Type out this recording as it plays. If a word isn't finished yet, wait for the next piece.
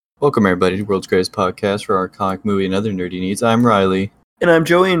Welcome, everybody, to World's Greatest Podcast for our comic, movie, and other nerdy needs. I'm Riley. And I'm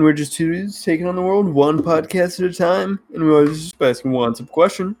Joey, and we're just two dudes taking on the world one podcast at a time. And we're always just asking one simple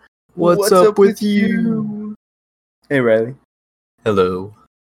question. What's up with you? Hey, Riley. Hello.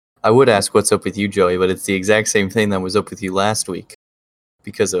 I would ask what's up with you, Joey, but it's the exact same thing that was up with you last week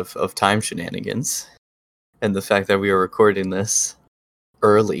because of time shenanigans and the fact that we are recording this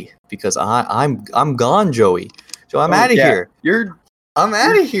early because I'm gone, Joey. So I'm out of here. I'm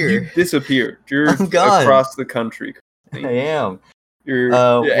out of here. You disappeared. You're gone. Across the country. I am.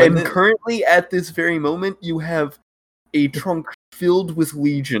 Currently at this very moment, you have a trunk filled with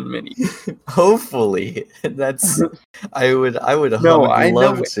Legion minis. Hopefully, that's. I would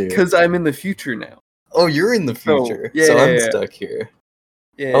love to. Because I'm in the future now. Oh, you're in the future, I'm stuck here.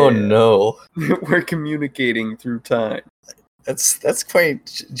 Yeah. Oh no. We're communicating through time. That's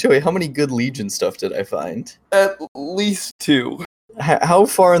quite. Joey, how many good Legion stuff did I find? At least 2. How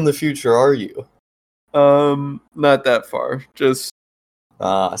far in the future are you? Not that far. Just.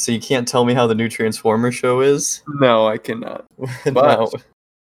 So you can't tell me how the new Transformers show is? No, I cannot. No. But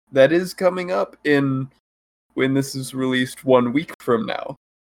that is coming up when this is released 1 week from now,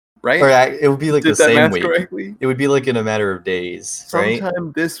 right? Or it would be like Did the same math week. Correctly? It would be like in a matter of days, right?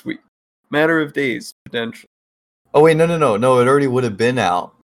 Sometime this week. Matter of days, potentially. Oh wait, no, it already would have been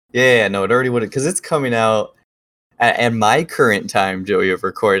out. Yeah, no, it already would have, because it's coming out at my current time, Joey, of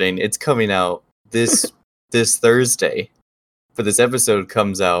recording. It's coming out this Thursday. But this episode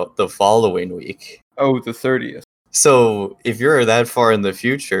comes out the following week. Oh, the 30th. So if you're that far in the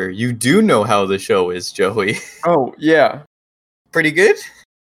future, you do know how the show is, Joey. Oh, yeah. Pretty good?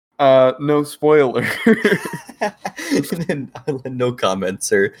 No spoiler. No comment,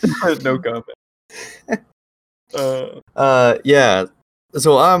 sir. No comment. Yeah.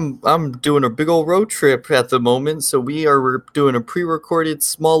 So I'm doing a big old road trip at the moment, so we are doing a pre-recorded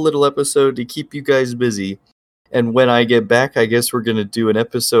small little episode to keep you guys busy. And when I get back, I guess we're going to do an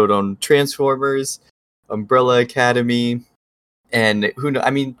episode on Transformers, Umbrella Academy, and who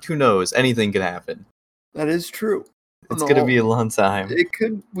knows? Anything could happen. That is true. It's going to be a long time.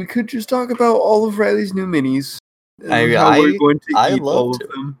 We could just talk about all of Riley's new minis. We're going to eat all of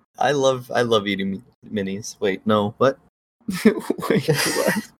them. I love eating minis. Wait, no, what? Wait,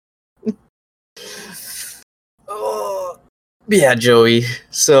 what? Oh, yeah, Joey.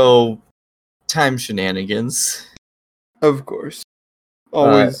 So, time shenanigans. Of course.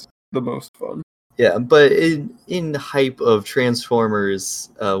 Always the most fun. Yeah, but in hype of Transformers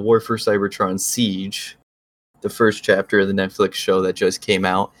War for Cybertron Siege, the first chapter of the Netflix show that just came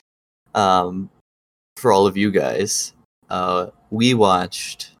out, for all of you guys, we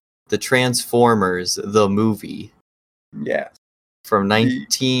watched the Transformers, the movie. Yeah. From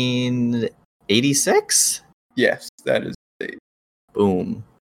 1986? Yes, that is the date. Boom.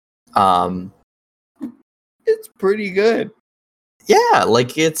 It's pretty good. Yeah,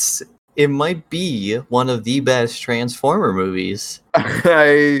 like it might be one of the best Transformer movies.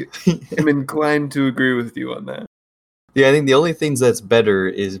 I am inclined to agree with you on that. Yeah, I think the only things that's better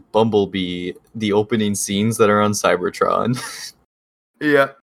is Bumblebee, the opening scenes that are on Cybertron.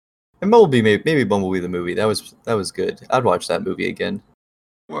 Yeah. And Bumblebee, maybe Bumblebee the movie. That was good. I'd watch that movie again.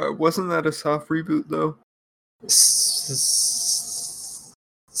 Wasn't that a soft reboot though?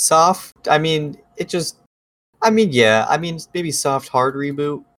 Soft? I mean, maybe soft, hard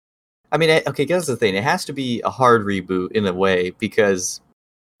reboot. I mean, okay, that's the thing. It has to be a hard reboot in a way, because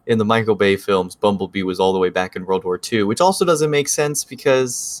in the Michael Bay films, Bumblebee was all the way back in World War II, which also doesn't make sense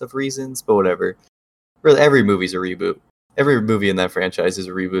because of reasons, but whatever. Really, every movie's a reboot. Every movie in that franchise is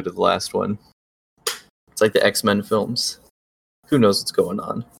a reboot of the last one. It's like the X-Men films. Who knows what's going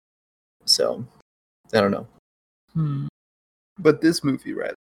on? So, I don't know. But this movie,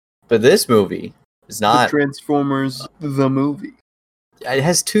 right? But this movie is not... The Transformers, the movie. It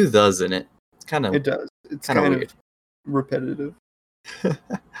has 2 thes in it. It does. It's kind of weird. Repetitive.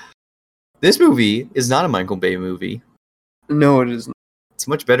 This movie is not a Michael Bay movie. No, it isn't. It's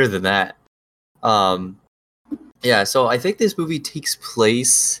much better than that. Yeah, so I think this movie takes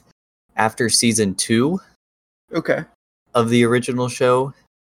place after season 2. Okay. Of the original show.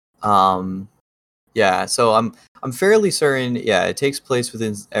 Yeah, so I'm fairly certain. Yeah, it takes place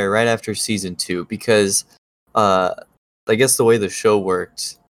within right after season 2, because I guess the way the show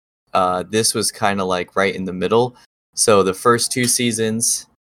worked, this was kind of like right in the middle. So the first 2 seasons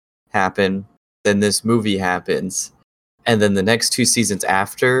happen, then this movie happens, and then the next 2 seasons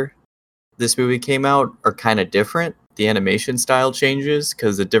after this movie came out are kind of different. The animation style changes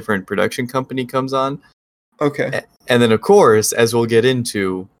because a different production company comes on. Okay. And then, of course, as we'll get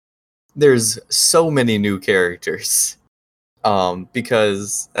into, there's so many new characters.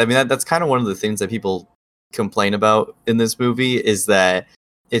 Because I mean that's kind of one of the things that people complain about in this movie is that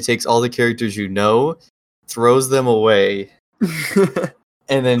it takes all the characters you know, throws them away,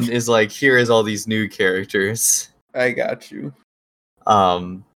 and then is like, here is all these new characters. I got you.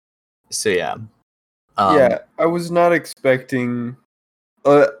 So yeah. Yeah, I was not expecting.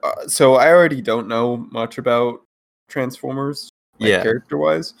 So I already don't know much about Transformers, Yeah.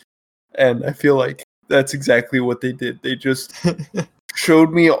 character-wise, and I feel like that's exactly what they did. They just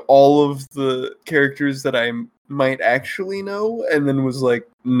showed me all of the characters that I might actually know, and then was like,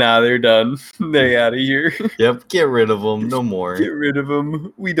 "Nah, they're done. They're out of here. Yep, get rid of them. No more. Get rid of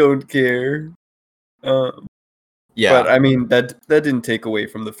them. We don't care." Yeah, But I mean that didn't take away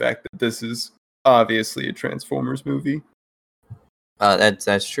from the fact that this is obviously a Transformers movie.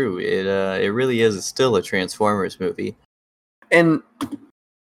 that's true. It really is still a Transformers movie. And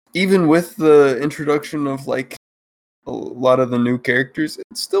even with the introduction of like a lot of the new characters,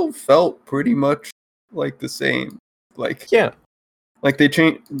 it still felt pretty much like the same. Like Yeah. like they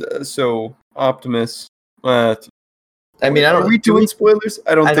changed. So Optimus. I mean, are we doing spoilers?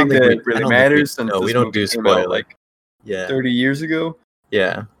 I don't think that it really matters. No, we don't do spoilers. Yeah, 30 years ago.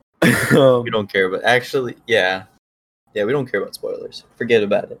 Yeah, we don't care. But actually, yeah, we don't care about spoilers. Forget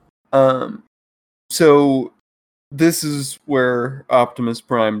about it. So this is where Optimus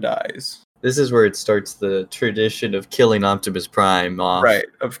Prime dies. This is where it starts the tradition of killing Optimus Prime off. Right,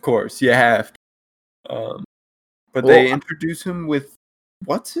 of course, you have to. But they introduce him with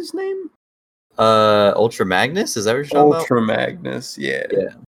what's his name? Ultra Magnus. Is that what you're talking about? Ultra Magnus, yeah.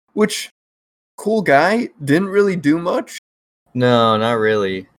 Yeah. Which cool guy, didn't really do much. No, not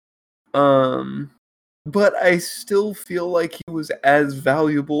really. But I still feel like he was as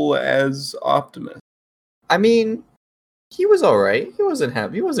valuable as Optimus. I mean, he was all right. He wasn't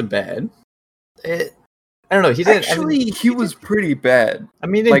bad. I don't know. He didn't. Actually, he was pretty bad. I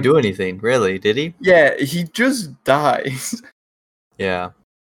mean, he didn't do anything, really, did he? Yeah, he just dies. Yeah.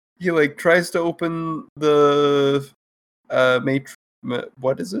 He like tries to open the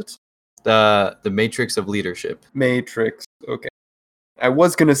what is it? The Matrix of Leadership. Matrix. Okay. I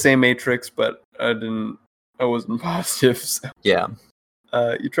was gonna say Matrix, but I wasn't positive. So. Yeah.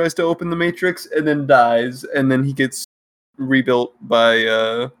 He tries to open the Matrix and then dies, and then he gets rebuilt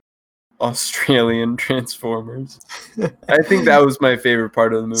by Australian Transformers. I think that was my favorite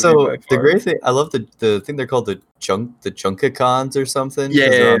part of the movie. So the great thing, I love the thing they're called the Junkicons or something.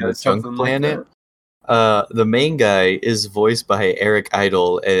 Yeah, on the Junk planet. The main guy is voiced by Eric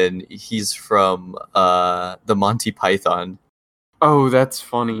Idle, and he's from the Monty Python. Oh, that's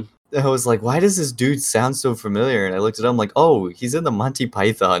funny. I was like, why does this dude sound so familiar? And I looked at him like, oh, he's in the Monty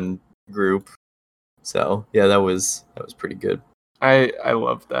Python group. So yeah, that was pretty good. I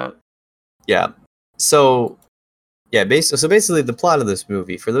love that. Yeah. So yeah, basically the plot of this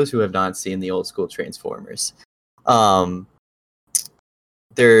movie, for those who have not seen the old school Transformers,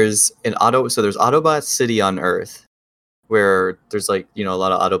 there's Autobot City on Earth, where there's like, a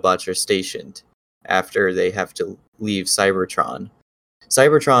lot of Autobots are stationed after they have to leave Cybertron.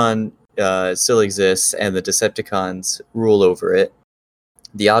 Cybertron still exists, and the Decepticons rule over it.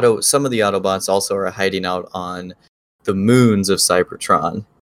 Some of the Autobots also are hiding out on the moons of Cybertron,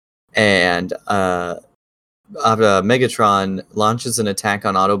 and Megatron launches an attack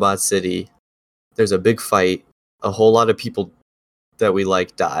on Autobot City. There's a big fight. A whole lot of people that we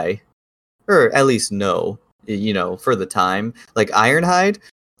like die, or at least know, for the time. Like Ironhide,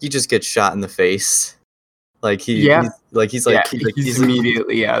 he just gets shot in the face. Like he's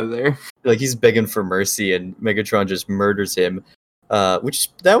immediately out of there. Like he's begging for mercy, and Megatron just murders him.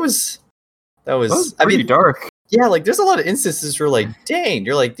 Which that was pretty dark. Yeah, like there's a lot of instances where like, dang,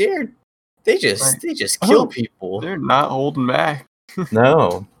 you're like they just kill people. They're not holding back.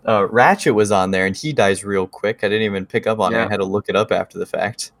 No. Ratchet was on there, and he dies real quick. I didn't even pick up on it. I had to look it up after the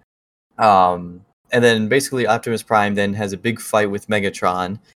fact. And then basically Optimus Prime then has a big fight with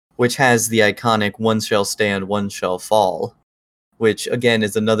Megatron, which has the iconic "one shall stand, one shall fall," which again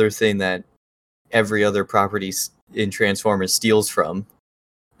is another thing that every other property in Transformers steals from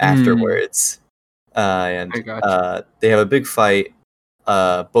afterwards. And they have a big fight.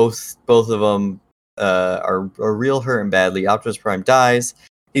 Both of them are real hurt and badly. Optimus Prime dies.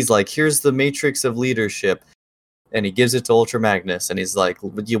 He's like, here's the Matrix of Leadership, and he gives it to Ultra Magnus, and he's like,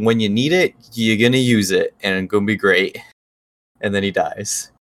 when you need it, you're gonna use it, and it's gonna be great. And then he dies.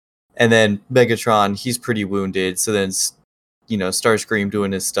 And then Megatron, he's pretty wounded, so then Starscream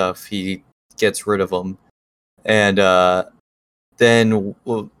doing his stuff, he gets rid of him. And then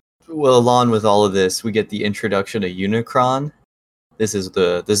along with all of this, we get the introduction of Unicron. This is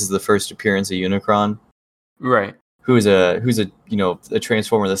the first appearance of Unicron. Right. who's a a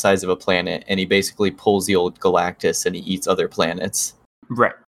transformer the size of a planet, and he basically pulls the old Galactus and he eats other planets.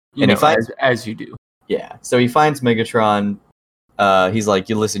 Right. And he finds as you do. Yeah, so he finds Megatron. He's like,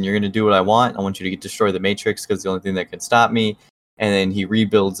 "You listen, you're gonna do what I want. I want you to destroy the Matrix because it's the only thing that can stop me." And then he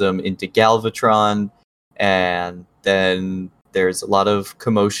rebuilds him into Galvatron, and then there's a lot of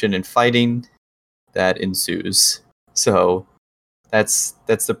commotion and fighting that ensues. So that's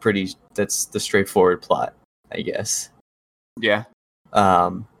the straightforward plot, I guess. Yeah.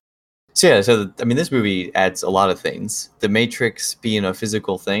 This movie adds a lot of things. The Matrix being a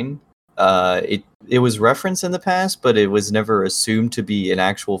physical thing, it was referenced in the past, but it was never assumed to be an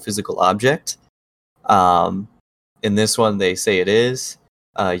actual physical object. In this one, they say it is.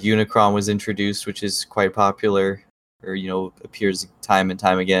 Unicron was introduced, which is quite popular, or appears time and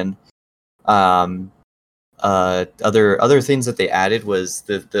time again. Other things that they added was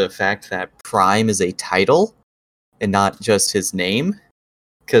the fact that Prime is a title and not just his name,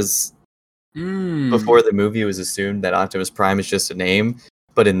 because before the movie it was assumed that Optimus Prime is just a name,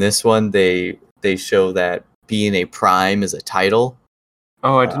 but in this one they show that being a Prime is a title.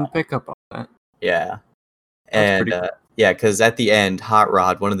 Oh, I didn't pick up on that. Yeah. And because at the end, Hot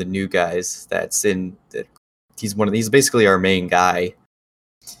Rod, one of the new guys he's basically our main guy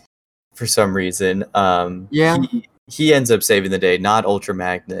for some reason. He ends up saving the day, not Ultra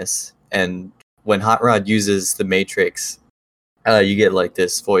Magnus. And when Hot Rod uses the Matrix, you get like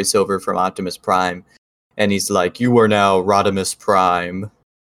this voiceover from Optimus Prime, and he's like, "You are now Rodimus Prime,"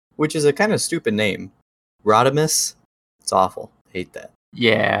 which is a kind of stupid name. Rodimus? It's awful. Hate that.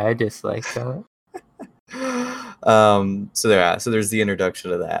 Yeah, I dislike that. So there's the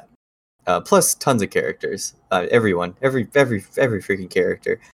introduction of that. Plus tons of characters. Every freaking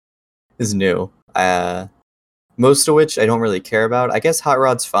character is new. Most of which I don't really care about. I guess Hot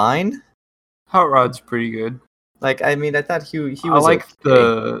Rod's fine. Hot Rod's pretty good. I thought he was. I like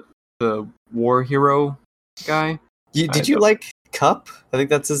the war hero guy. Did you like Cup? I think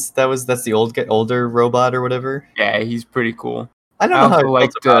that's the older robot or whatever. Yeah, he's pretty cool. I don't know how I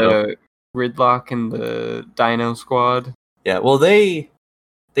like the Gridlock and the Dino Squad. Yeah, well they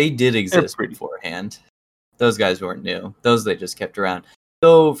did exist beforehand. Those guys weren't new. Those they just kept around.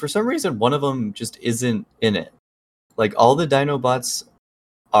 So for some reason, one of them just isn't in it. Like all the Dinobots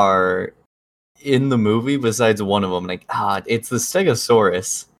are in the movie besides one of them. It's the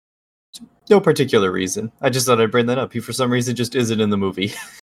Stegosaurus. No particular reason. I just thought I'd bring that up. He for some reason just isn't in the movie,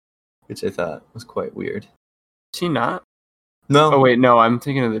 which I thought was quite weird. Is he not? No. Oh wait, no. I'm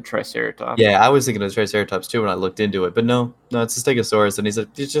thinking of the Triceratops. Yeah, I was thinking of the Triceratops too when I looked into it, but no, it's the Stegosaurus, and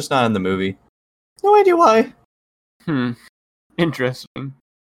he's just not in the movie. No idea why. Interesting.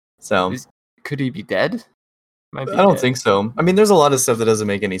 So could he be dead? I don't think so. I mean, there's a lot of stuff that doesn't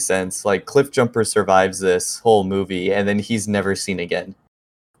make any sense. Like Cliffjumper survives this whole movie, and then he's never seen again.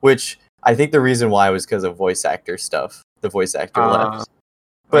 Which I think the reason why was because of voice actor stuff. The voice actor left.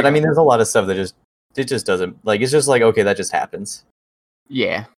 But I mean, there's a lot of stuff that just doesn't it's just like, okay, that just happens.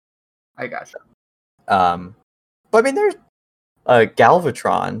 Yeah, I gotcha. But I mean, there's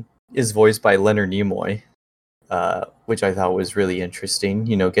Galvatron is voiced by Leonard Nimoy, which I thought was really interesting.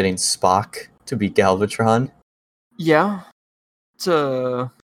 Getting Spock to be Galvatron. Yeah, it's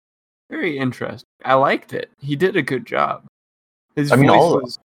very interesting. I liked it. He did a good job. His voice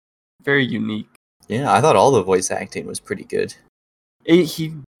was very unique. Yeah, I thought all the voice acting was pretty good.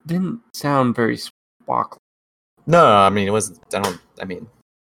 He didn't sound very Spock. No, I mean it was. I don't know.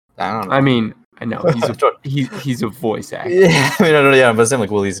 I know he's a voice actor. Yeah, I don't know. Yeah, but I'm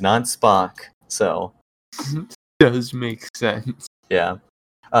like, well, he's not Spock, so does make sense. Yeah.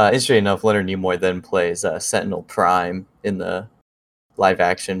 Interesting enough, Leonard Nimoy then plays Sentinel Prime in the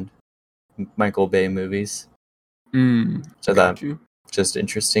live-action Michael Bay movies. So that just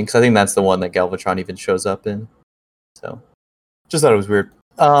interesting, because I think that's the one that Galvatron even shows up in. So, just thought it was weird.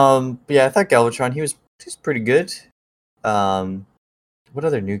 But yeah, I thought Galvatron, he was pretty good. What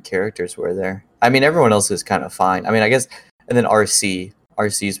other new characters were there? I mean, everyone else is kind of fine. I mean, I guess, and then RC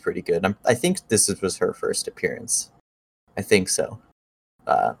is pretty good. I think this was her first appearance. I think so.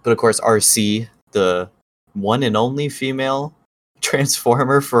 But of course, RC, the one and only female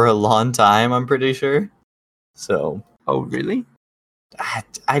Transformer for a long time, I'm pretty sure. So. Oh, really?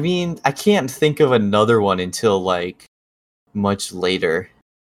 I mean, I can't think of another one until much later.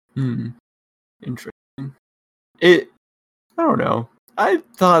 Interesting. I don't know. I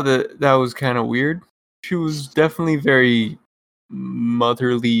thought that was kind of weird. She was definitely very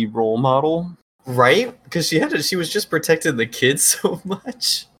motherly role model. Right? Because she was just protecting the kids so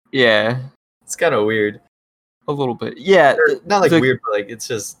much. Yeah. It's kind of weird. A little bit. Yeah. Not weird, but it's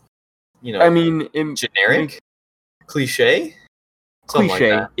just, I mean, generic? cliche. Something like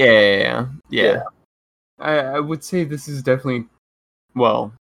Cliche. that. Yeah. Yeah. I would say this is definitely,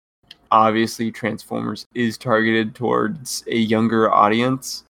 well, obviously Transformers is targeted towards a younger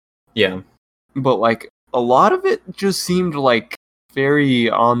audience, Yeah. but like a lot of it just seemed like very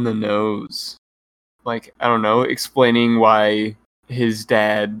on the nose. Like, I don't know, explaining why his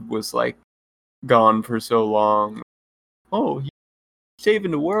dad was like gone for so long. Oh, he's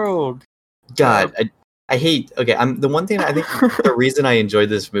saving the world. God, I hate. Okay, I'm the one thing I think the reason I enjoyed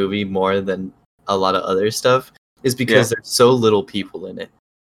this movie more than a lot of other stuff is because there's so little people in it,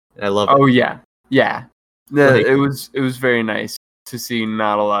 and I love it. Oh yeah. Like- It was very nice to see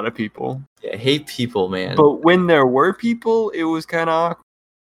not a lot of people. Yeah, I hate people, man. But when there were people, it was kind of awkward.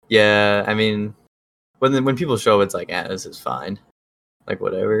 Yeah, I mean, when people show up, it's like, this is fine, like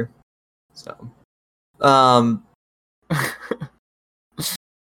whatever. So,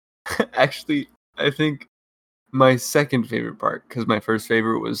 Actually, I think my second favorite part, because my first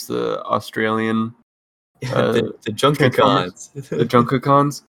favorite was the Australian, the Transformers, Junkacons. the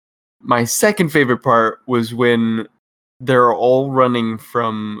Junkacons. My second favorite part was when they're all running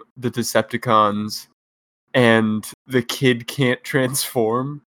from the Decepticons, and the kid can't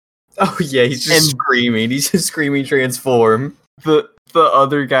transform. Oh yeah, he's just screaming. He's just screaming, transform. The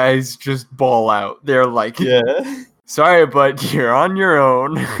other guys just ball out. They're like, Yeah. sorry, but you're on your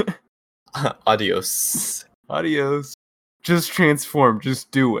own. Adios. Adios. Just transform.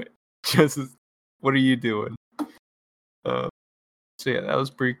 Just do it. Just, what are you doing? So yeah, that was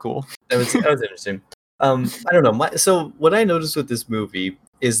pretty cool. That was interesting. I don't know. So what I noticed with this movie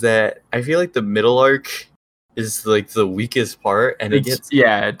is that I feel like the middle arc is like the weakest part, and it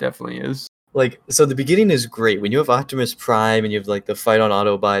definitely is. Like, so the beginning is great when you have Optimus Prime and you have like the fight on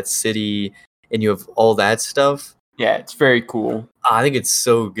Autobot City and you have all that stuff. Yeah, it's very cool. I think it's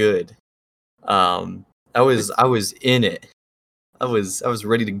so good. I was in it. I was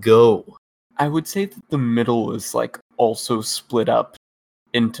ready to go. I would say that the middle is like also split up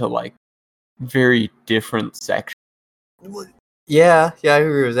into like very different sections. Yeah, I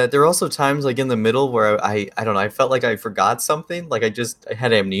agree with that. There are also times like in the middle where I don't know, I felt like I forgot something, like I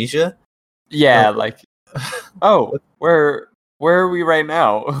had amnesia. Yeah, like, oh, where are we right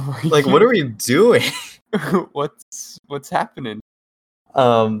now? Like, what are we doing? What's happening?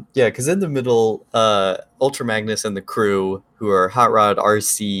 Yeah, because in the middle, Ultra Magnus and the crew, who are Hot Rod,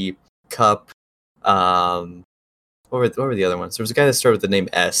 RC, Cup, what were the other ones? There was a guy that started with the name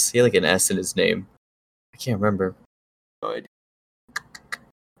S. He had like an S in his name. I can't remember. I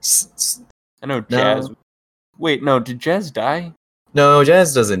know Jazz. No. Wait, no, did Jazz die? No,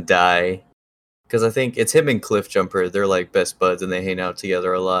 Jazz doesn't die. Because I think it's him and Cliff Jumper. They're like best buds and they hang out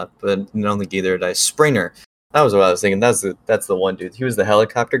together a lot. But I don't think either dies. Springer. That was what I was thinking. That's the one dude. He was the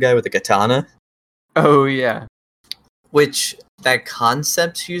helicopter guy with the katana. Oh yeah. Which that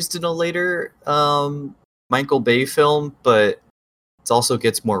concept's used in a later Michael Bay film, but it also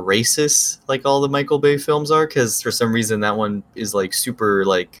gets more racist, like all the Michael Bay films are, because for some reason that one is like super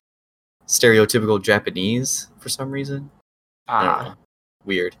like stereotypical Japanese for some reason. I don't know.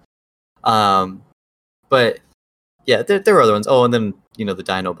 Weird. But yeah, there were other ones. Oh, and then the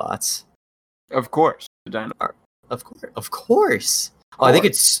Dinobots. Of course, the Dino. Of course. Oh, I think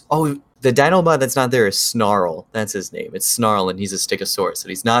it's the Dinobot that's not there is Snarl. That's his name. It's Snarl, and he's a Stegosaurus, and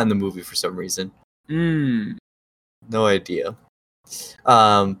he's not in the movie for some reason. No idea.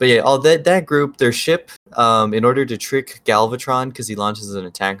 But yeah, all that group, their ship, in order to trick Galvatron, because he launches an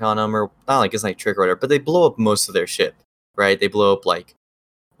attack on them, or not like it's like trick or whatever, but they blow up most of their ship, right? They blow up like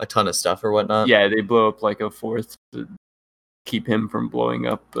a ton of stuff or whatnot. Yeah, they blow up like a fourth to keep him from blowing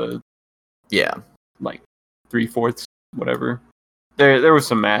up. Like 3/4, whatever. There was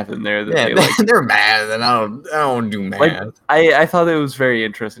some math in there that they're mad, and I don't do math. Like, I thought it was very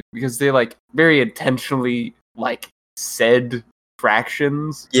interesting because they like very intentionally like said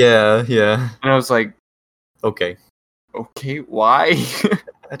fractions. Yeah. And I was like, okay, why?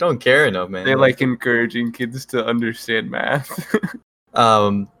 I don't care enough, man. They like encouraging kids to understand math.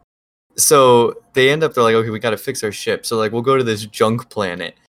 So they're like, okay, we gotta fix our ship. So like, we'll go to this junk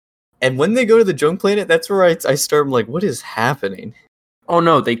planet. And when they go to the junk planet, that's where I start. I'm like, what is happening? Oh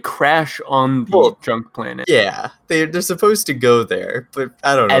no, they crash on the junk planet. Yeah, they're supposed to go there, but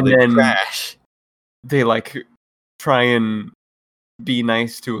I don't know. And they then crash. They like try and be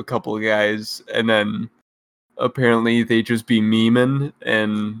nice to a couple of guys, and then apparently they just be memeing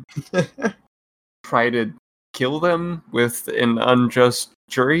and try to kill them with an unjust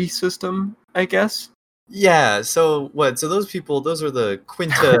jury system, I guess. Yeah, so what? So those people, those are the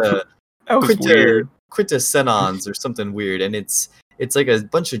Quinta... That was weird. Quinta Senons or something weird, and it's it's like a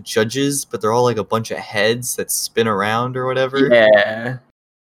bunch of judges, but they're all like a bunch of heads that spin around or whatever. Yeah.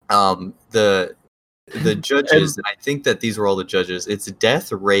 The judges, And and I think that these were all the judges. It's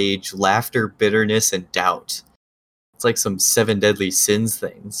death, rage, laughter, bitterness, and doubt. It's like some 7 deadly sins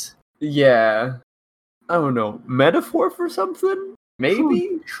things. yeah, I don't know, metaphor for something?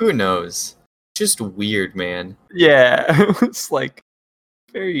 Maybe? Who knows? Just weird, man. Yeah, it's like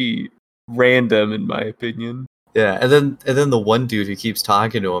very random in my opinion. Yeah, and then the one dude who keeps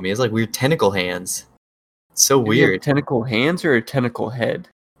talking to him, he has like weird tentacle hands. It's so Did he have weird. tentacle hands or a tentacle head?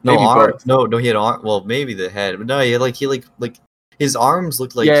 No Maybe arm. both. No, he had arm. Well, maybe the head, but no, he had like his arms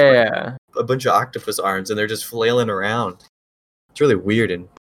looked like Yeah. a bunch of octopus arms, and they're just flailing around. It's really weird, and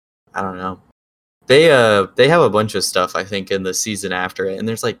I don't know. They have a bunch of stuff I think in the season after it, and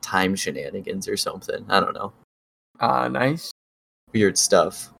there's like time shenanigans or something. I don't know, Nice. weird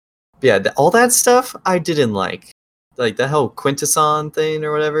stuff. But yeah, all that stuff I didn't like the whole Quintesson thing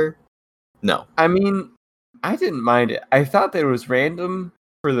or whatever. No, I mean, I didn't mind it. I thought that it was random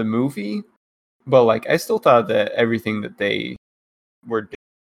for the movie, but like I still thought that everything that they were doing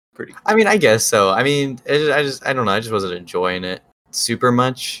was pretty cool. I mean I guess so. I mean I don't know. I just wasn't enjoying it super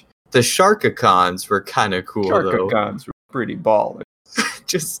much. The Sharkicons were kind of cool though. Sharkicons were pretty baller.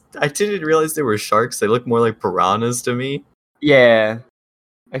 Just I didn't realize they were sharks. They look more like piranhas to me. Yeah,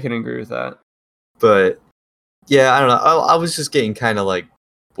 I can agree with that. But yeah, I don't know. I was just getting kind of like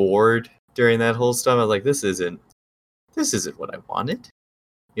bored during that whole stuff. I was like, this isn't what I wanted,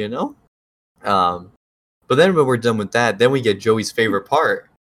 you know. But then when we're done with that, then we get Joey's favorite part,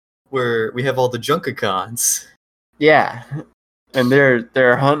 where we have all the Junkicons. Yeah, and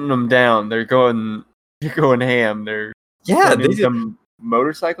they're hunting them down. They're going ham. They're Yeah, sending they did some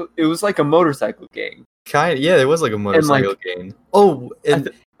motorcycle. It was like a motorcycle gang. kind of. Yeah, there was like a motorcycle game. Oh, and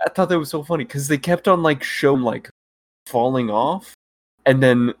I thought that was so funny because they kept on like showing like falling off, and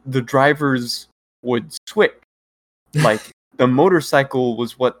then the drivers would switch. Like the motorcycle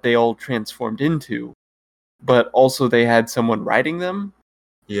was what they all transformed into, but also they had someone riding them.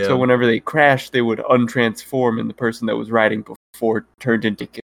 yeah, So whenever they crashed, they would untransform, and the person that was riding before turned into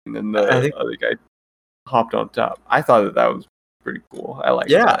Kid, and then the I think- other guy hopped on top. I thought that was pretty cool. I like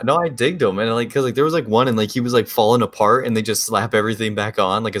yeah. that. No, I digged them, and like because like there was like one, and like he was like falling apart, and they just slap everything back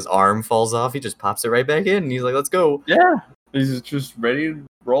on. Like his arm falls off, he just pops it right back in, and he's like, "Let's go." Yeah, he's just ready to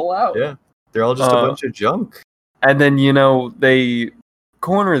roll out. Yeah, they're all just a bunch of junk. And then, they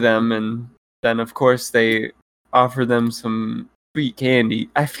corner them, and then, of course, they offer them some sweet candy.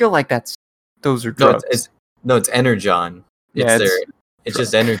 I feel like those are drugs. It's Energon. Yeah, It's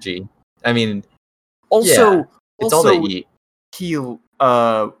just energy. I mean, also, it's all they eat.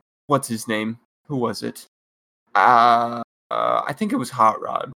 what's his name? Who was it? I think it was Hot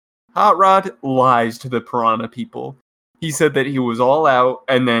Rod. Hot Rod lies to the piranha people. He said that he was all out,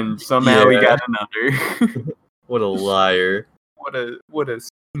 and then somehow he got another. What a liar. What a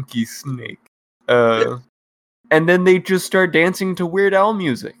stinky snake. And then they just start dancing to Weird Al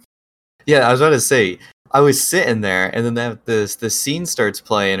music. Yeah, I was about to say, I was sitting there, and then the scene starts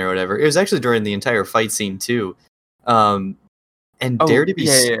playing or whatever. It was actually during the entire fight scene too. And Dare to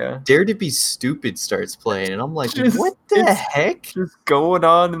Be Stupid starts playing, and I'm like, what the heck? Just going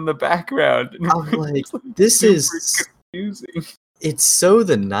on in the background. I'm like, this is confusing. It's so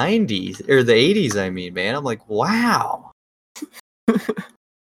the 90s or the 80s, I mean, man. I'm like, wow.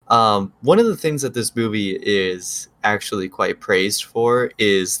 One of the things that this movie is actually quite praised for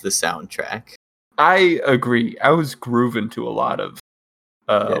is the soundtrack. I agree. I was grooving to a lot of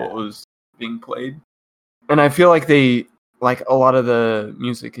what was being played. And I feel like a lot of the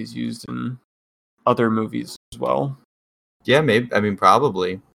music is used in other movies as well. Yeah, maybe. I mean,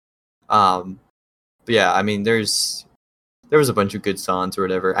 probably. But yeah, I mean, there was a bunch of good songs or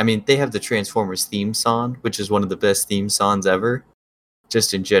whatever. I mean, they have the Transformers theme song, which is one of the best theme songs ever,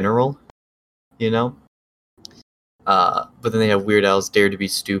 just in general, But then they have Weird Al's Dare to Be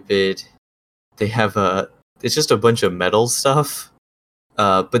Stupid. They have it's just a bunch of metal stuff.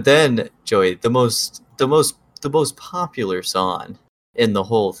 But then, Joey, the most popular song in the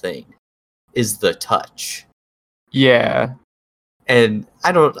whole thing is The Touch. Yeah. And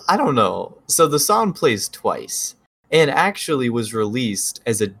I don't know. So the song plays twice. And actually was released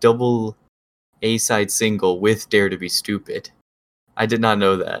as a double A-side single with Dare to Be Stupid. I did not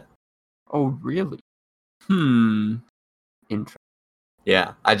know that. Oh, really? Interesting.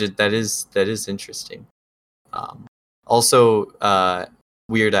 Yeah, that is interesting. Also,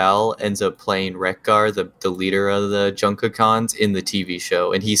 Weird Al ends up playing Wreck-Gar, the leader of the Junkicons, in the TV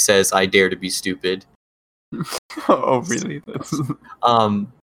show, and he says, "I dare to be stupid." Oh, really? That's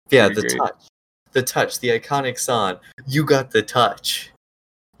yeah, pretty The great. Touch. the touch, the iconic song, "You Got the Touch,"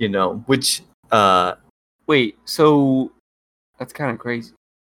 which Wait, so that's kind of crazy.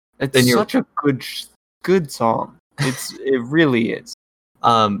 It's then you're such a good song. It really is.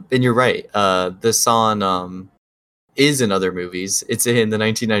 and you're right. The song is in other movies. It's in the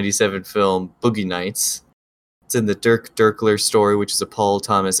 1997 film Boogie Nights. It's in the Dirk Dirkler story, which is a Paul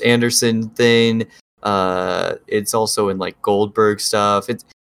Thomas Anderson thing. It's also in like Goldberg stuff. It's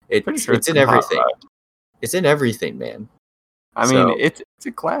It's in in Hot everything. Rod. It's in everything, man. I mean, it's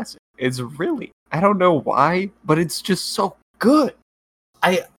a classic. It's really, I don't know why, but it's just so good.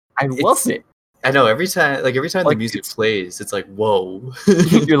 I love it. I know every time the Like, music plays, it's like, whoa.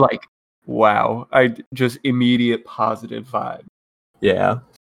 You're like, wow! I just immediate positive vibe. Yeah.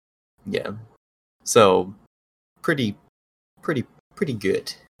 So pretty good. Pretty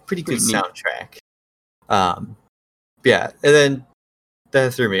good Pretty neat. soundtrack. Yeah, and then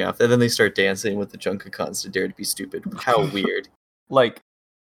that threw me off. And then they start dancing with the Junkacons to Dare to Be Stupid. How weird. Like,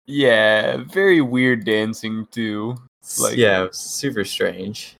 yeah, very weird dancing too. Like, yeah, super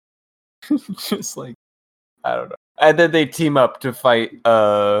strange. just like, I don't know. And then they team up to fight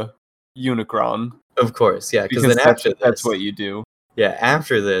Unicron. Of course, yeah, because then that's what you do. Yeah,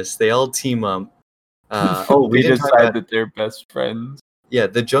 after this, they all team up. We decide that they're best friends. Yeah,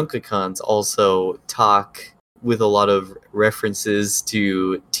 the Junkacons also talk with a lot of references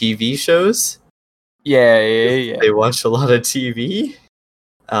to TV shows. Yeah. They watch a lot of TV.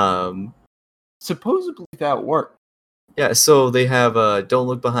 Supposedly that worked. Yeah, so they have "Don't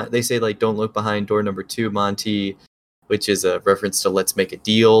Look Behind." They say like "Don't look behind door number 2, Monty," which is a reference to "Let's Make a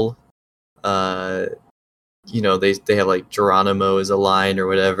Deal." They have like Geronimo as a line or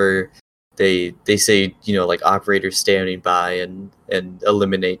whatever. They say like operators standing by and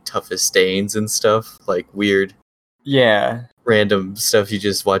eliminate toughest stains and stuff, like weird, random stuff you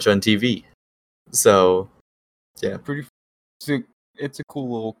just watch on TV. So yeah, it's a cool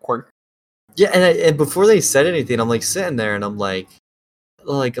little quirk. Yeah, and before they said anything, I'm like sitting there and I'm like,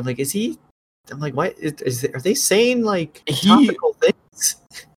 is he? I'm like, why are they saying like topical things?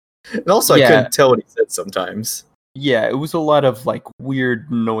 And also, I couldn't tell what he said sometimes. Yeah, it was a lot of like weird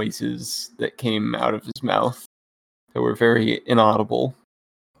noises that came out of his mouth that were very inaudible.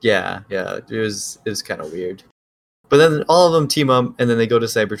 Yeah, it was kind of weird. But then all of them team up, and then they go to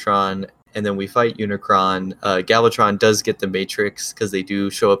Cybertron, and then we fight Unicron. Galvatron does get the Matrix because they do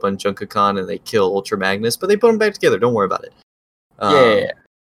show up on Junkacon and they kill Ultra Magnus, but they put them back together. Don't worry about it. Yeah,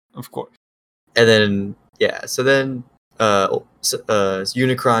 of course. And then so then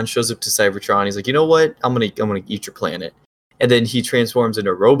Unicron shows up to Cybertron. He's like, you know what? I'm gonna eat your planet. And then he transforms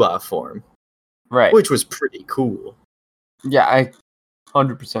into robot form, right? Which was pretty cool. Yeah, I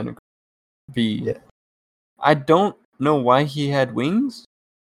 100% agree. I don't know why he had wings.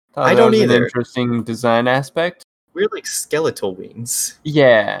 I don't either. An interesting design aspect. Weird, like skeletal wings.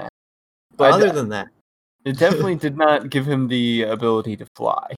 Yeah, but other than that, it definitely did not give him the ability to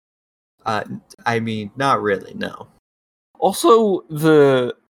fly. I mean, not really. No. Also,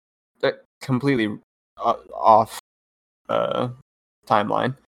 the completely off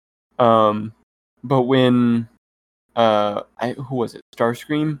timeline. But when who was it?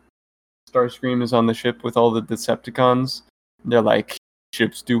 Starscream. Starscream is on the ship with all the Decepticons. They're like,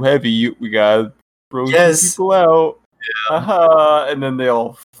 ship's too heavy. We gotta throw some people out. Yeah. And then they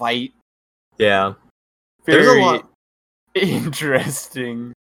all fight. Yeah. There's a lot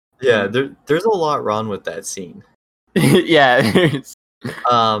interesting. Yeah, there's a lot wrong with that scene. Yeah.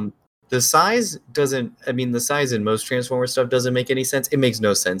 The size in most Transformer stuff doesn't make any sense. It makes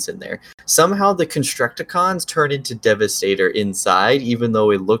no sense in there. Somehow the Constructicons turn into Devastator inside, even though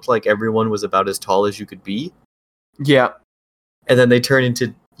it looked like everyone was about as tall as you could be. Yeah. And then they turn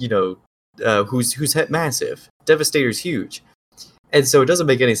into, who's massive. Devastator's huge. And so it doesn't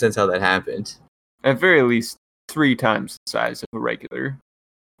make any sense how that happened. At very least 3 times the size of a regular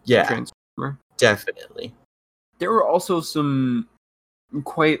Transformer. Definitely. There were also some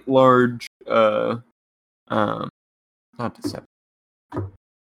quite large not Decepticons.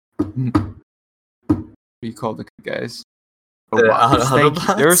 What do you call the good guys?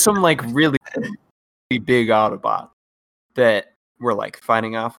 Autobots? There were some like really big Autobots that were like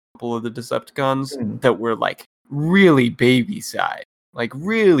fighting off a couple of the Decepticons that were like really baby size, like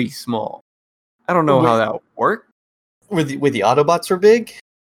really small. I don't know how that worked. Were the Autobots were big?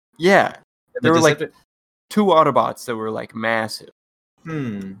 Yeah. There were like 2 Autobots that were like massive.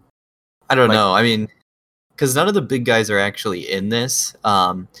 I don't know. I mean, because none of the big guys are actually in this.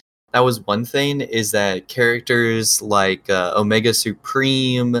 That was one thing, is that characters like Omega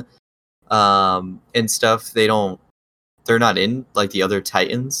Supreme and stuff, they're not in like the other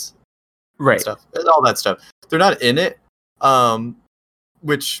Titans. Right. stuff, and all that stuff. They're not in it,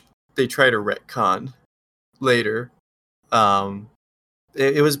 which they try to retcon later.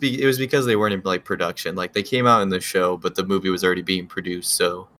 It was because they weren't in like production. Like they came out in the show, but the movie was already being produced,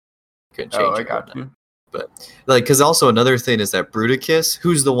 so couldn't change I it. got you. But like, because also another thing is that Bruticus,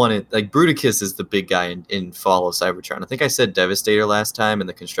 who's the one like Bruticus is the big guy in Fall of Cybertron. I think I said Devastator last time in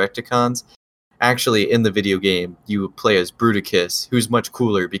the Constructicons. Actually, in the video game, you play as Bruticus, who's much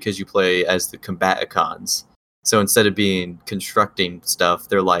cooler because you play as the Combaticons. So instead of being constructing stuff,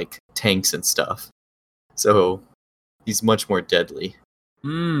 they're like tanks and stuff. So he's much more deadly.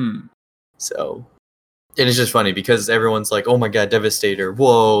 So, and it's just funny because everyone's like, "Oh my god, Devastator!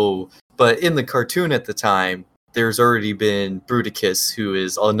 Whoa!" But in the cartoon at the time, there's already been Bruticus, who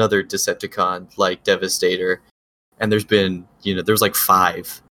is another Decepticon like Devastator, and there's been there's like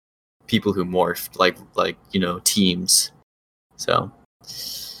 5 people who morphed like teams. So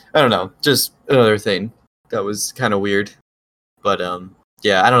I don't know, just another thing that was kind of weird. But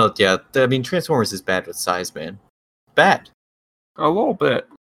yeah, I don't know. Yeah, I mean Transformers is bad with size, man. Bad. A little bit.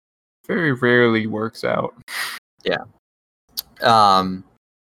 Very rarely works out. Yeah.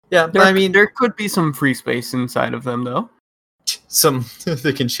 Yeah, but I mean there could be some free space inside of them though. Some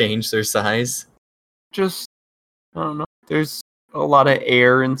they can change their size. Just I don't know. There's a lot of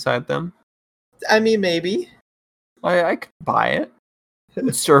air inside them. I mean, maybe. I could buy it.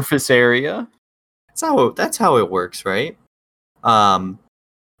 Surface area. That's how it works, right? Yeah,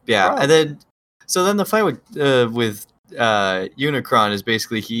 Probably. and then the fight with Unicron is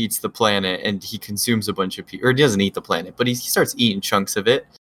basically he eats the planet and he consumes a bunch of people, or he doesn't eat the planet, but he starts eating chunks of it.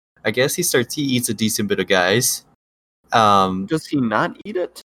 I guess he eats a decent bit of guys. Does he not eat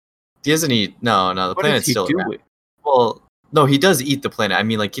it? He doesn't eat. No, the planet's still around. Well, no, he does eat the planet. I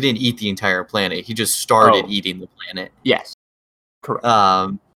mean, like he didn't eat the entire planet. He just started eating the planet. Yes, correct.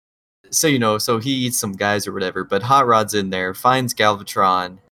 So so he eats some guys or whatever. But Hot Rod's in there, finds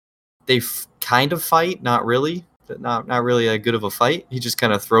Galvatron. They kind of fight, not really. Not really a good of a fight. He just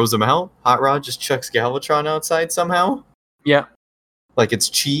kind of throws him out. Hot Rod just chucks Galvatron outside somehow. Yeah. Like it's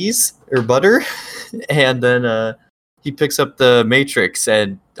cheese or butter. And then he picks up the Matrix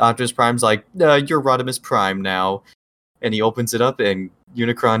and Optimus Prime's like, you're Rodimus Prime now. And he opens it up and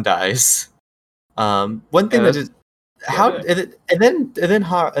Unicron dies. One thing that just and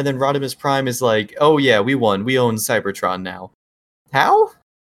then Rodimus Prime is like, oh yeah, we won. We own Cybertron now. How?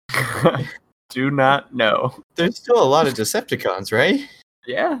 Do not know. There's still a lot of Decepticons, right?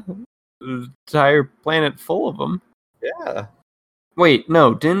 Yeah. The entire planet full of them. Yeah. Wait,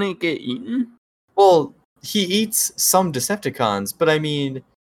 no, didn't it get eaten? Well, he eats some Decepticons, but I mean...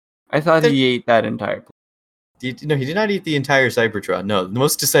 I thought he ate that entire planet. No, he did not eat the entire Cybertron. No,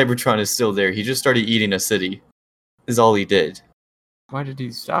 most of Cybertron is still there. He just started eating a city. Is all he did. Why did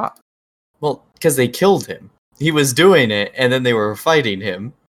he stop? Well, because they killed him. He was doing it, and then they were fighting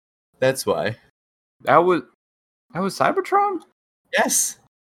him. That's why. That was Cybertron? Yes.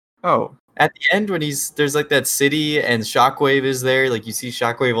 Oh. At the end, when there's like that city and Shockwave is there, like you see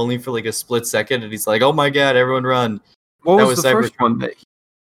Shockwave only for like a split second, and he's like, "Oh my god, everyone run!" What was the first one that?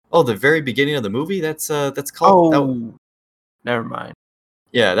 Oh, the very beginning of the movie. That's called. Oh, never mind.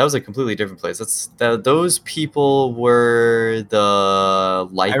 Yeah, that was a completely different place. Those people were the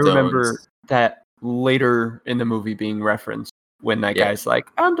Lithones. I remember that later in the movie being referenced when that guy's like,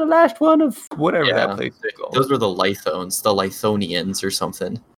 "I'm the last one of whatever that place is called." Those were the Lithones, the Lithonians or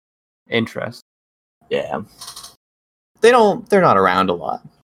something. Interest. Yeah. They're not around a lot.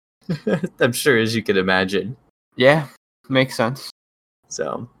 I'm sure, as you could imagine. Yeah, makes sense.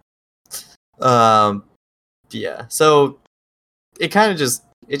 So, yeah. So it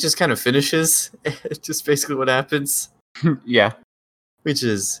just kind of finishes. It's just basically what happens. Yeah.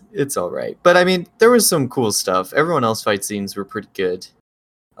 It's all right. But I mean, there was some cool stuff. Everyone else fight scenes were pretty good.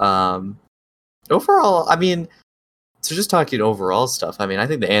 Overall, I mean, so just talking overall stuff, I mean, I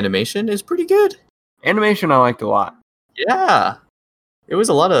think the animation is pretty good. Animation I liked a lot. Yeah. It was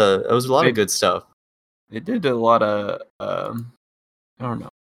a lot of good stuff. It did a lot of I don't know.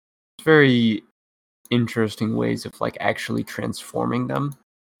 It's very interesting ways of like actually transforming them.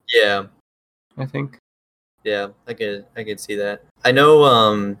 Yeah. I think. Yeah, I could see that. I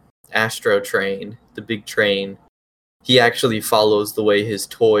know Astro Train, the big train, he actually follows the way his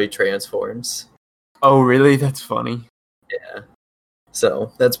toy transforms. Oh, really? That's funny. Yeah.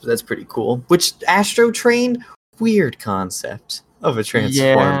 So, that's pretty cool. Which Astro Train, weird concept of a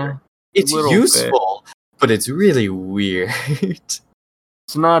transformer. Yeah, it's useful, but it's really weird. It's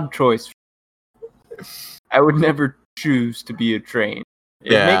an odd choice. I would never choose to be a train.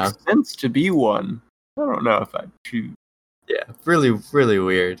 It makes sense to be one. I don't know if I'd choose. Yeah, really, really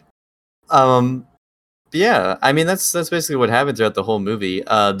weird. Um, yeah, I mean that's basically what happened throughout the whole movie.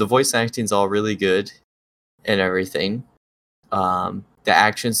 The voice acting's all really good and everything. The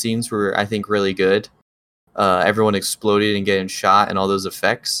action scenes were, I think, really good. Everyone exploded and getting shot, and all those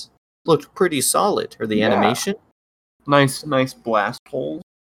effects looked pretty solid. Or the Yeah. animation, Nice blast holes.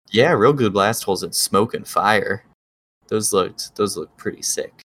 yeah, real good blast holes and smoke and fire. Those looked pretty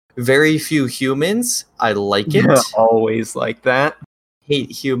sick. Very few humans. I like it. Yeah, always like that. Hate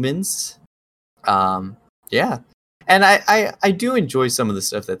humans. Yeah, and I do enjoy some of the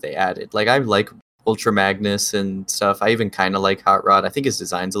stuff that they added. Like I like Ultra Magnus and stuff. I even kind of like Hot Rod. I think his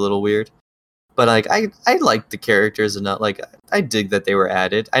design's a little weird, but like I like the characters and not like I dig that they were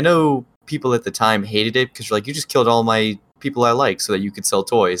added. I know people at the time hated it because like you just killed all my people I like so that you could sell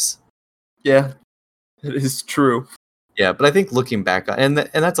toys. Yeah, it is true. Yeah, but I think looking back on and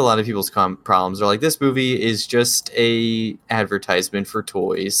that's a lot of people's problems. They're like this movie is just a advertisement for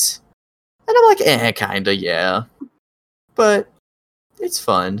toys, and I'm like kinda yeah, but it's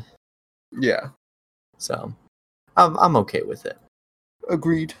fun. Yeah, So I'm okay with it.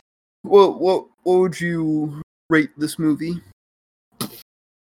 agreed. What would you rate this movie?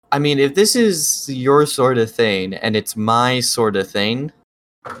 I mean, if this is your sort of thing and it's my sort of thing,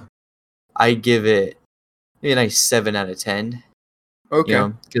 I give it maybe a nice 7 out of 10. Okay. You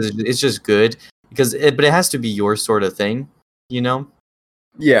know, because it's just good. But it has to be your sort of thing, you know,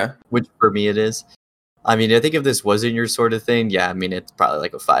 Yeah. which for me it is. I mean, I think if this wasn't your sort of thing, yeah, I mean, it's probably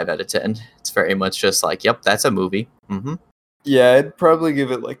like a 5 out of 10. It's very much just like, yep, that's a movie. Mm-hmm. Yeah, I'd probably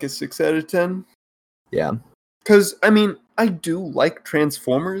give it like a 6 out of 10. Yeah. Because, I mean, I do like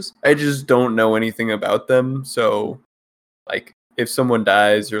Transformers. I just don't know anything about them. So, like, if someone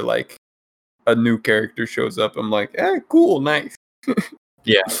dies or, like, a new character shows up, I'm like, cool, nice.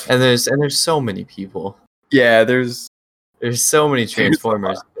 Yeah. And there's so many people. Yeah, there's so many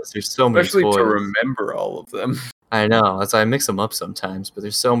Transformers. There's so many especially toys. to remember all of them. I know. That's why I mix them up sometimes, but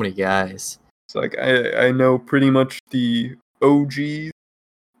there's so many guys. It's like, I know pretty much the OGs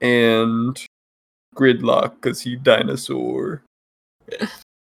and Gridlock because he dinosaur.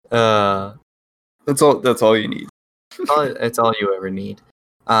 Uh, That's all you need. it's all you ever need.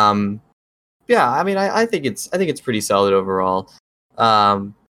 Yeah, I mean, I think it's pretty solid overall.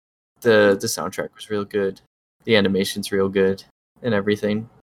 The soundtrack was real good. The animation's real good and everything.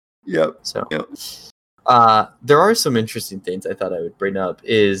 Yep. So, Yep. there are some interesting things I thought I would bring up.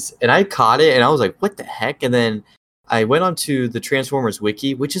 And I caught it and I was like, what the heck? And then I went onto the Transformers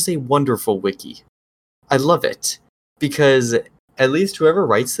wiki, which is a wonderful wiki. I love it because at least whoever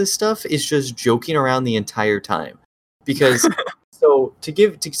writes this stuff is just joking around the entire time. Because so to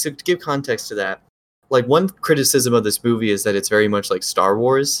give context to that, like one criticism of this movie is that it's very much like Star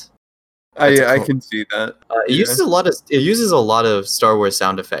Wars. I can see that. It uses a lot of Star Wars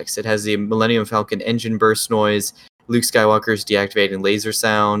sound effects. It has the Millennium Falcon engine burst noise, Luke Skywalker's deactivating laser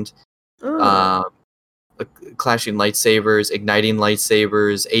sound, clashing lightsabers, igniting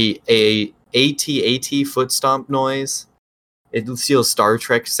lightsabers, AT foot stomp noise. It steals Star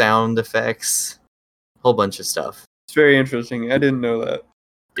Trek sound effects, whole bunch of stuff. It's very interesting. I didn't know that.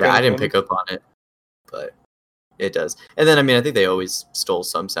 Yeah, I didn't pick up on it, but it does. And then, I mean, I think they always stole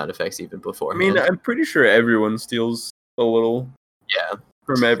some sound effects even before. I mean, I'm pretty sure everyone steals a little. Yeah.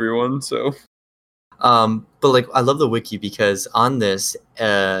 From everyone. So. But like, I love the wiki because on this,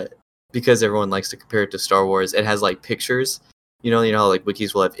 because everyone likes to compare it to Star Wars, it has like pictures. You know how like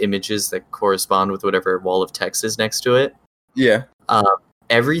wikis will have images that correspond with whatever wall of text is next to it. Yeah.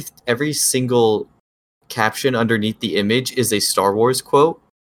 Every single caption underneath the image is a Star Wars quote.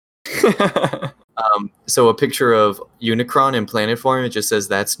 So a picture of Unicron in planet form, it just says,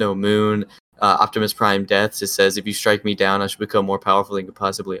 "That's no moon." Optimus Prime death just says, "If you strike me down, I should become more powerful than you could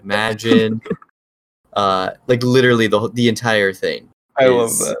possibly imagine." Like literally the entire thing. I love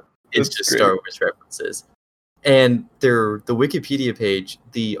that. It's just great. Star Wars references. And the Wikipedia page,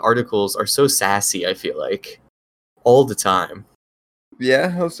 the articles are so sassy, I feel like. All the time. Yeah,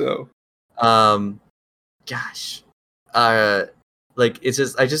 how so? Gosh. Like it's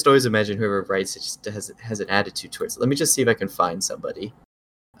just I just always imagine whoever writes it just has an attitude towards it. Let me just see if I can find somebody.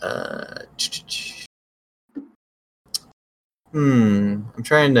 I'm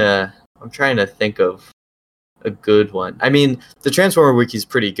trying to think of a good one. I mean, the Transformer wiki is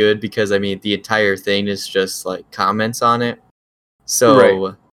pretty good because I mean the entire thing is just like comments on it. So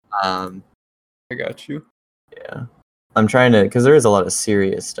right. I got you. Yeah. I'm trying to because there is a lot of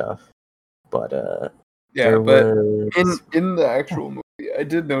serious stuff. But yeah, but in the actual movie, I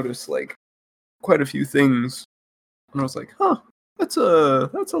did notice like quite a few things, and I was like, "Huh, that's a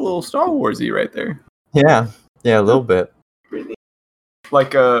little Star Warsy right there." Yeah, a little bit. Really.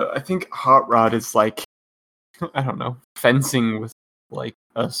 like I think Hot Rod is like, I don't know, fencing with like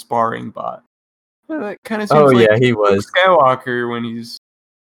a sparring bot. That kind of seems Oh like yeah, he Luke was. Skywalker when he's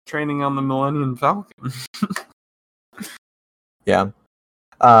training on the Millennium Falcon. Yeah.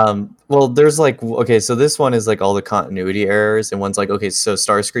 Well, there's like, okay, so this one is like all the continuity errors, and one's like, okay, so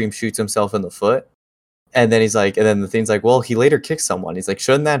Starscream shoots himself in the foot, and then he's like, and then the thing's like, well, he later kicked someone. He's like,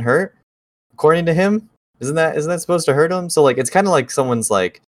 shouldn't that hurt? According to him, isn't that supposed to hurt him? So like, it's kind of like someone's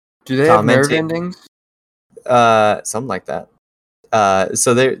like Do they have nerve commenting, endings? something like that.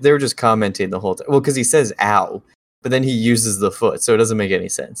 So they were just commenting the whole time. Well, because he says "ow," but then he uses the foot, so it doesn't make any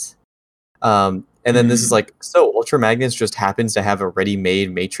sense. And then this is like, so Ultra Magnus just happens to have a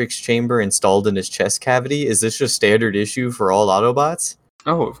ready-made Matrix chamber installed in his chest cavity. Is this just standard issue for all Autobots?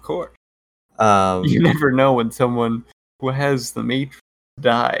 Oh, of course. You Um, never know when someone who has the Matrix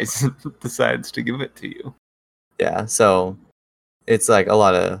dies decides to give it to you. yeah, so it's like a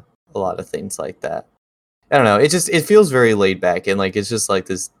lot of things like that. I don't know. It feels very laid back, and like it's just like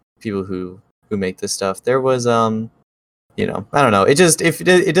this people who make this stuff. There was you know, I don't know.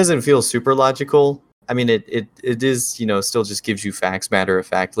 It doesn't feel super logical. I mean, it is, you know, still just gives you facts matter of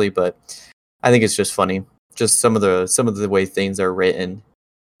factly, but I think it's just funny. Just some of the way things are written.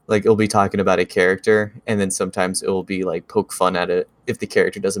 Like it'll be talking about a character, and then sometimes it will be like poke fun at it if the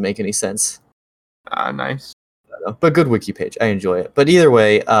character doesn't make any sense. Nice. I don't know. But good wiki page. I enjoy it. But either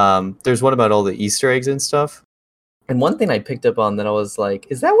way, there's one about all the Easter eggs and stuff. And one thing I picked up on that I was like,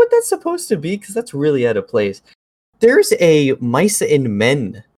 is that what that's supposed to be? Because that's really out of place. There's a Mice and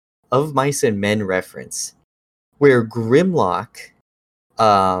Men reference where Grimlock,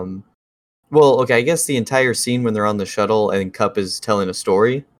 well, okay, I guess the entire scene when they're on the shuttle and Cup is telling a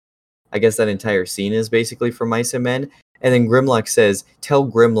story, I guess that entire scene is basically from Mice and Men. And then Grimlock says, tell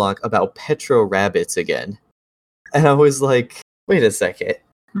Grimlock about Petro Rabbits again. And I was like, wait a second.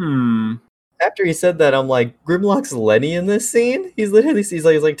 After he said that, I'm like, Grimlock's Lenny in this scene? He's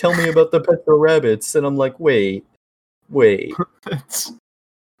like, tell me about the Petro Rabbits. And I'm like, wait. That's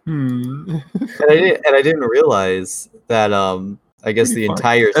And I didn't realize that I guess the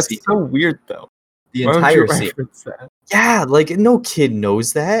entire That's scene, so weird though. the Why would entire you scene. reference that? Yeah, like no kid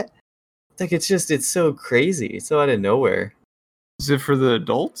knows that. Like it's so crazy. It's so out of nowhere. Is it for the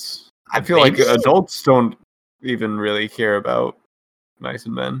adults? I feel like Maybe? adults don't even really care about Mice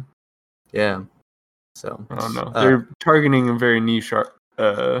and Men. Yeah. So I don't know. They're targeting a very niche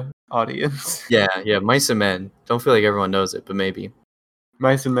audience. yeah, Mice and Men. Don't feel like everyone knows it, but maybe.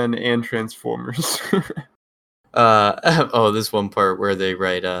 Mice and Men and Transformers. This one part where they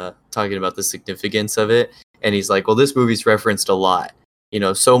write talking about the significance of it, and he's like, well, this movie's referenced a lot, you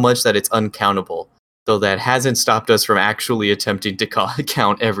know, so much that it's uncountable, though that hasn't stopped us from actually attempting to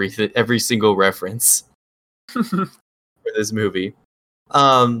count every single reference for this movie.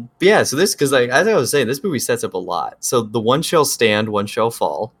 But yeah, so this, because like as I was saying, this movie sets up a lot. So the one shall stand, one shall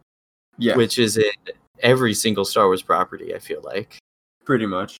fall, Yeah, which is in every single Star Wars property, I feel like. pretty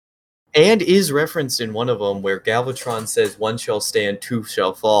much. And is referenced in one of them where Galvatron says one shall stand, two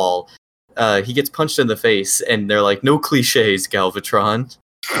shall fall. He gets punched in the face, and they're like, no cliches, Galvatron.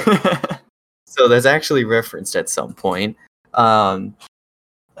 So that's actually referenced at some point. The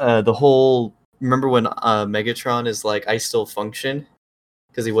whole... Remember when Megatron is like, I still function?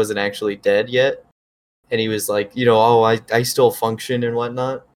 Because he wasn't actually dead yet. And he was like, you know, oh, I still function and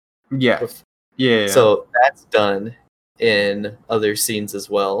whatnot. Yeah. So that's done in other scenes as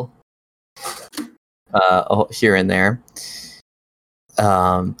well. Here and there.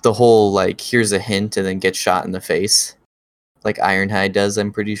 The whole, like, here's a hint and then get shot in the face. Like Ironhide does,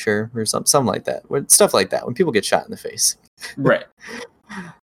 I'm pretty sure. Or something like that. Stuff like that. When people get shot in the face. Right.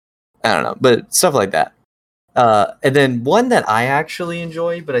 I don't know. But stuff like that. And then one that I actually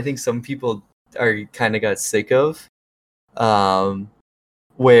enjoy, but I think some people are kind of got sick of,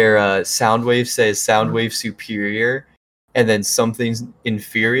 where Soundwave says Soundwave superior, and then something's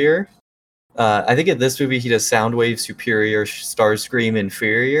inferior. I think in this movie he does Soundwave superior, Starscream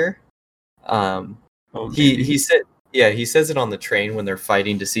inferior. He said, yeah, he says it on the train when they're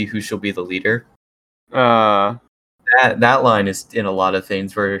fighting to see who shall be the leader. That line is in a lot of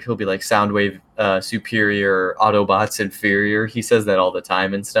things where he'll be like Soundwave superior, Autobots inferior. He says that all the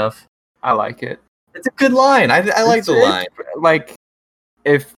time and stuff. I like it. It's a good line. I like the line. Like,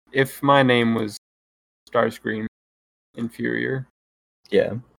 if my name was Starscream inferior.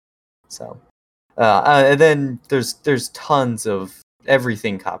 Yeah. So, and then there's tons of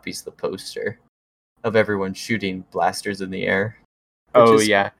everything copies the poster of everyone shooting blasters in the air. Oh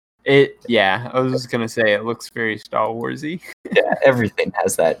yeah. I was just gonna say it looks very Star Warsy. Yeah, everything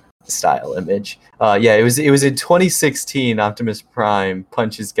has that style image. Yeah, it was in 2016. Optimus Prime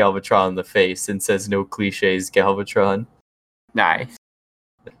punches Galvatron in the face and says, "No cliches, Galvatron." Nice.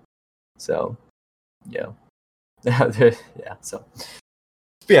 So, yeah, yeah. So,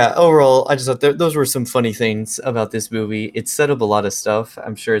 yeah. Overall, I just thought those were some funny things about this movie. It set up a lot of stuff.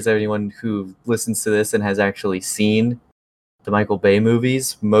 I'm sure as anyone who listens to this and has actually seen the Michael Bay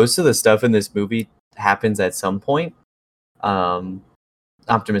movies, most of the stuff in this movie happens at some point.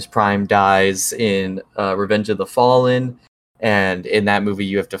 Optimus Prime dies in Revenge of the Fallen, and in that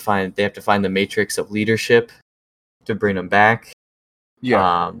movie, they have to find the Matrix of leadership to bring him back.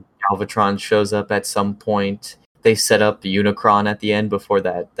 Yeah. Galvatron shows up at some point. They set up Unicron at the end before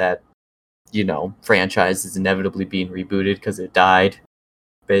that franchise is inevitably being rebooted because it died,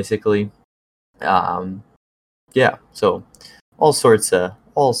 basically. Yeah, so all sorts of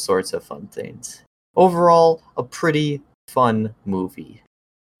fun things. Overall, a pretty fun movie.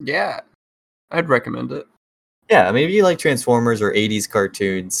 Yeah. I'd recommend it. Yeah, I mean, if you like Transformers or 80s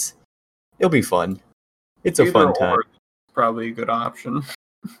cartoons, it'll be fun. It's a fun time. Probably a good option.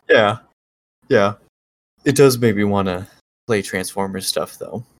 Yeah. Yeah. It does make me want to play Transformers stuff,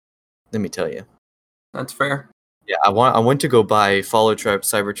 though. Let me tell you. That's fair. Yeah, I went to go buy Follow Tribe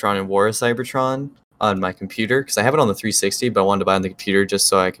Cybertron and War of Cybertron on my computer, because I have it on the 360, but I wanted to buy it on the computer just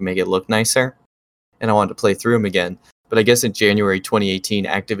so I can make it look nicer. And I wanted to play through them again. But I guess in January 2018,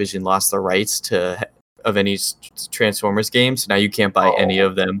 Activision lost the rights of any Transformers games, so now you can't buy any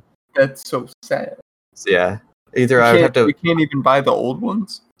of them. That's so sad. So yeah, either I would have to. You can't even buy the old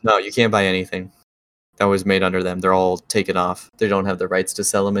ones? No, you can't buy anything that was made under them. They're all taken off. They don't have the rights to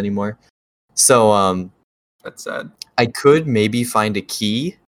sell them anymore. So that's sad. I could maybe find a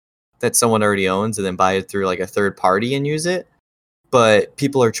key that someone already owns and then buy it through like a third party and use it. But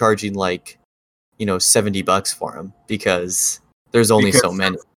people are charging like, $70 for them because there's only so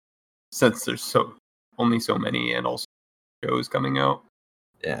many. Since there's only so many and also shows coming out.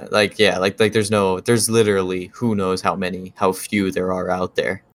 Yeah, like there's literally who knows how few there are out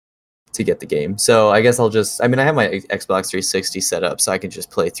there to get the game. So I guess I have my Xbox 360 set up so I can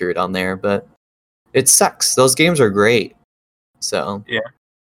just play through it on there, but it sucks. Those games are great. So yeah,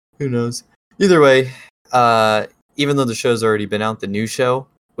 who knows? Either way, even though the show's already been out, the new show,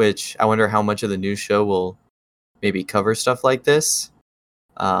 which I wonder how much of the new show will maybe cover stuff like this,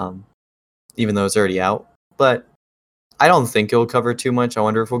 even though it's already out. But I don't think it'll cover too much. I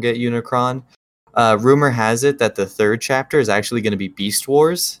wonder if we'll get Unicron. Rumor has it that the third chapter is actually going to be Beast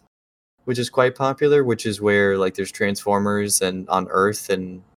Wars, which is quite popular, which is where like there's Transformers and on Earth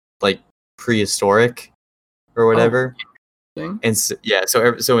and like prehistoric or whatever. And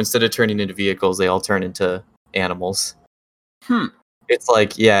so instead of turning into vehicles, they all turn into animals. It's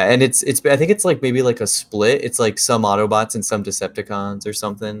like, yeah, and it's I think it's like maybe like a split. It's like some Autobots and some Decepticons or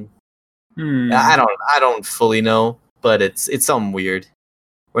something. I don't fully know, but it's something weird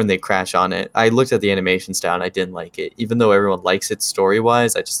when they crash on it. I looked at the animation style and I didn't like it. Even though everyone likes it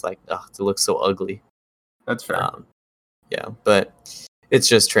story-wise, I just like, it looks so ugly. That's fair. Yeah, but it's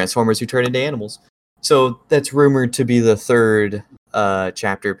just Transformers who turn into animals. So that's rumored to be the third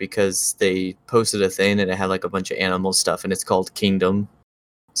chapter because they posted a thing and it had like a bunch of animal stuff and it's called Kingdom.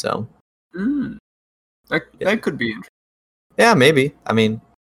 So that could be interesting. Yeah, maybe. I mean,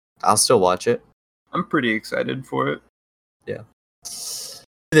 I'll still watch it. I'm pretty excited for it. Yeah.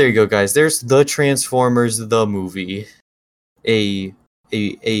 There you go, guys. There's the Transformers the movie, a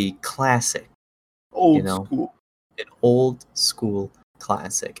classic, school, an old school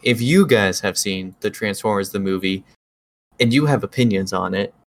classic. If you guys have seen the Transformers the movie and you have opinions on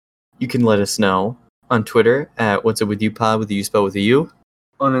it, you can let us know on Twitter at What's Up With You Pod with the U spelled with a U.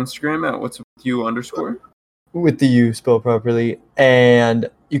 On Instagram at What's Up With You _ with the U spelled properly. And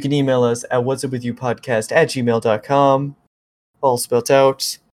you can email us at whatsupwithyoupodcast@gmail.com. All spelled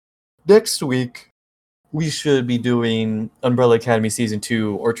out. Next week, we should be doing Umbrella Academy Season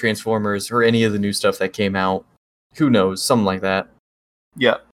 2 or Transformers or any of the new stuff that came out. Who knows? Something like that.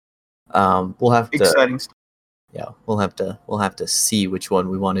 Yeah. We'll have to... Exciting stuff. Yeah, we'll have to see which one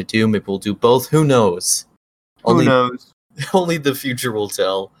we want to do. Maybe we'll do both. Who knows? Who knows? Only the future will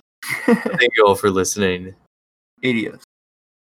tell. Thank you all for listening. Adios.